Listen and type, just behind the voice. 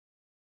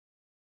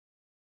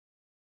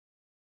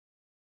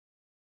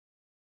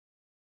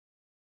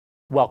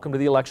Welcome to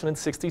the election in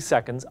 60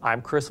 seconds.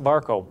 I'm Chris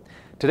Varcoe.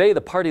 Today,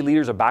 the party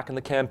leaders are back in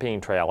the campaign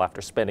trail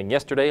after spending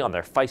yesterday on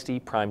their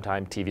feisty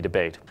primetime TV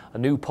debate. A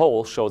new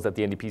poll shows that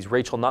the NDP's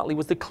Rachel Notley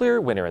was the clear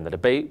winner in the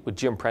debate, with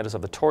Jim Prentice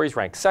of the Tories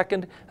ranked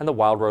second and the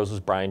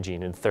Wildroses' Brian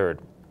Jean in third.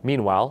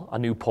 Meanwhile, a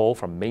new poll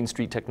from Main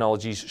Street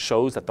Technologies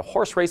shows that the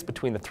horse race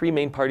between the three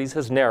main parties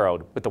has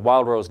narrowed, with the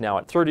Wildrose now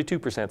at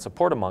 32%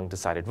 support among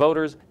decided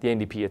voters, the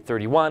NDP at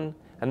 31%,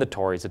 and the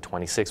Tories at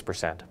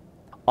 26%.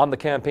 On the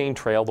campaign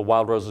trail, the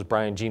Wildroses'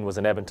 Brian Jean was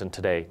in Edmonton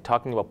today,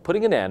 talking about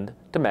putting an end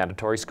to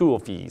mandatory school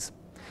fees.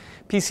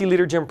 PC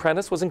leader Jim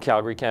Prentice was in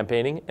Calgary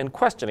campaigning and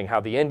questioning how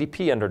the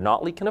NDP under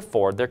Notley can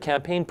afford their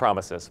campaign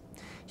promises.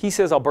 He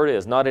says Alberta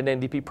is not an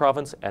NDP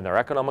province and their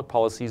economic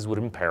policies would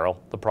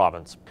imperil the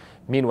province.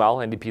 Meanwhile,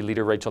 NDP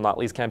leader Rachel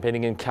Notley is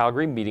campaigning in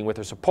Calgary, meeting with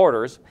her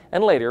supporters,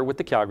 and later with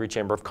the Calgary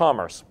Chamber of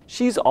Commerce.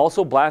 She's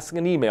also blasting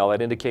an email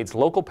that indicates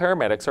local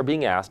paramedics are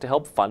being asked to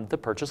help fund the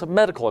purchase of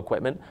medical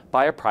equipment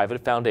by a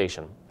private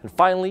foundation. And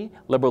finally,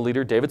 Liberal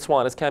leader David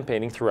Swan is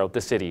campaigning throughout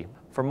the city.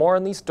 For more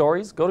on these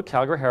stories, go to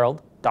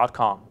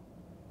calgaryherald.com.